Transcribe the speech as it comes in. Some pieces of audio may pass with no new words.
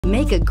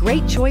Make a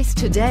great choice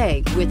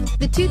today with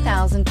the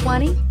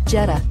 2020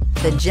 Jetta.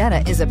 The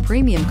Jetta is a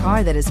premium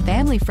car that is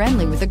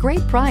family-friendly with a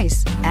great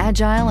price,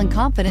 agile and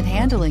confident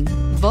handling.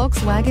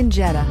 Volkswagen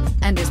Jetta,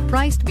 and is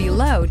priced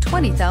below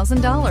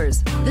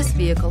 $20,000. This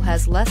vehicle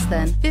has less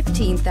than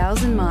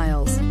 15,000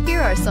 miles.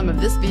 Here are some of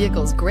this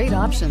vehicle's great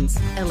options: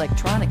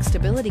 electronic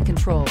stability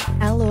control,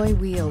 alloy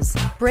wheels,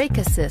 brake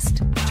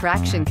assist,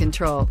 traction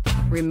control,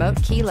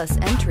 remote keyless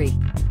entry,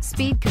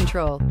 speed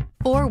control,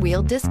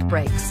 four-wheel disc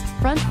brakes,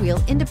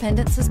 front-wheel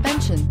independent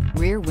suspension,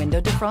 rear window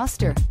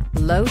defroster,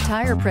 low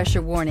tire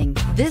pressure warning.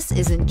 This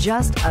isn't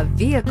just a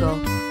vehicle,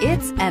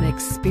 it's an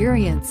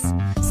experience.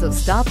 So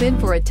stop in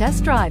for a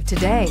test drive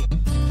today.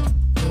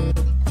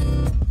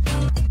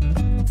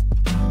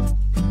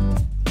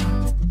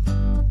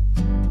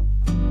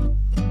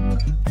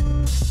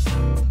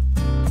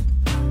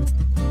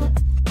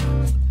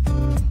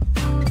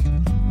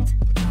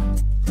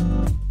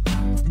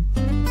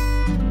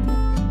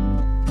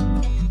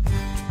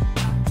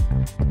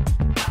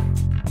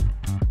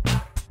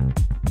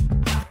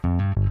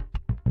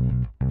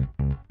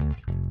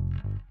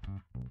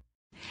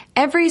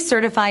 Every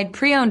certified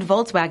pre-owned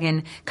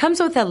Volkswagen comes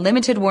with a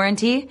limited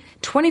warranty,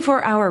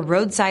 24-hour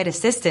roadside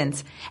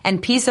assistance,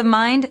 and peace of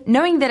mind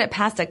knowing that it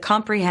passed a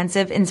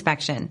comprehensive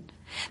inspection.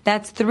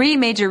 That's 3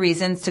 major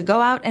reasons to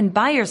go out and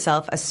buy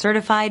yourself a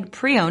certified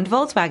pre-owned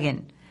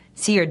Volkswagen.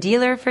 See your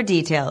dealer for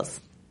details.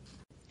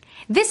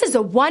 This is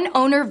a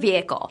one-owner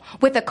vehicle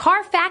with a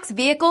CARFAX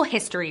Vehicle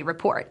History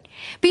Report.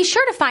 Be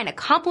sure to find a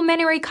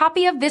complimentary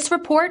copy of this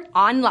report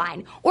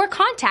online or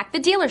contact the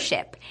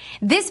dealership.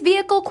 This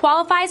vehicle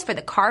qualifies for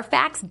the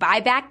CARFAX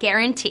Buyback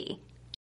Guarantee.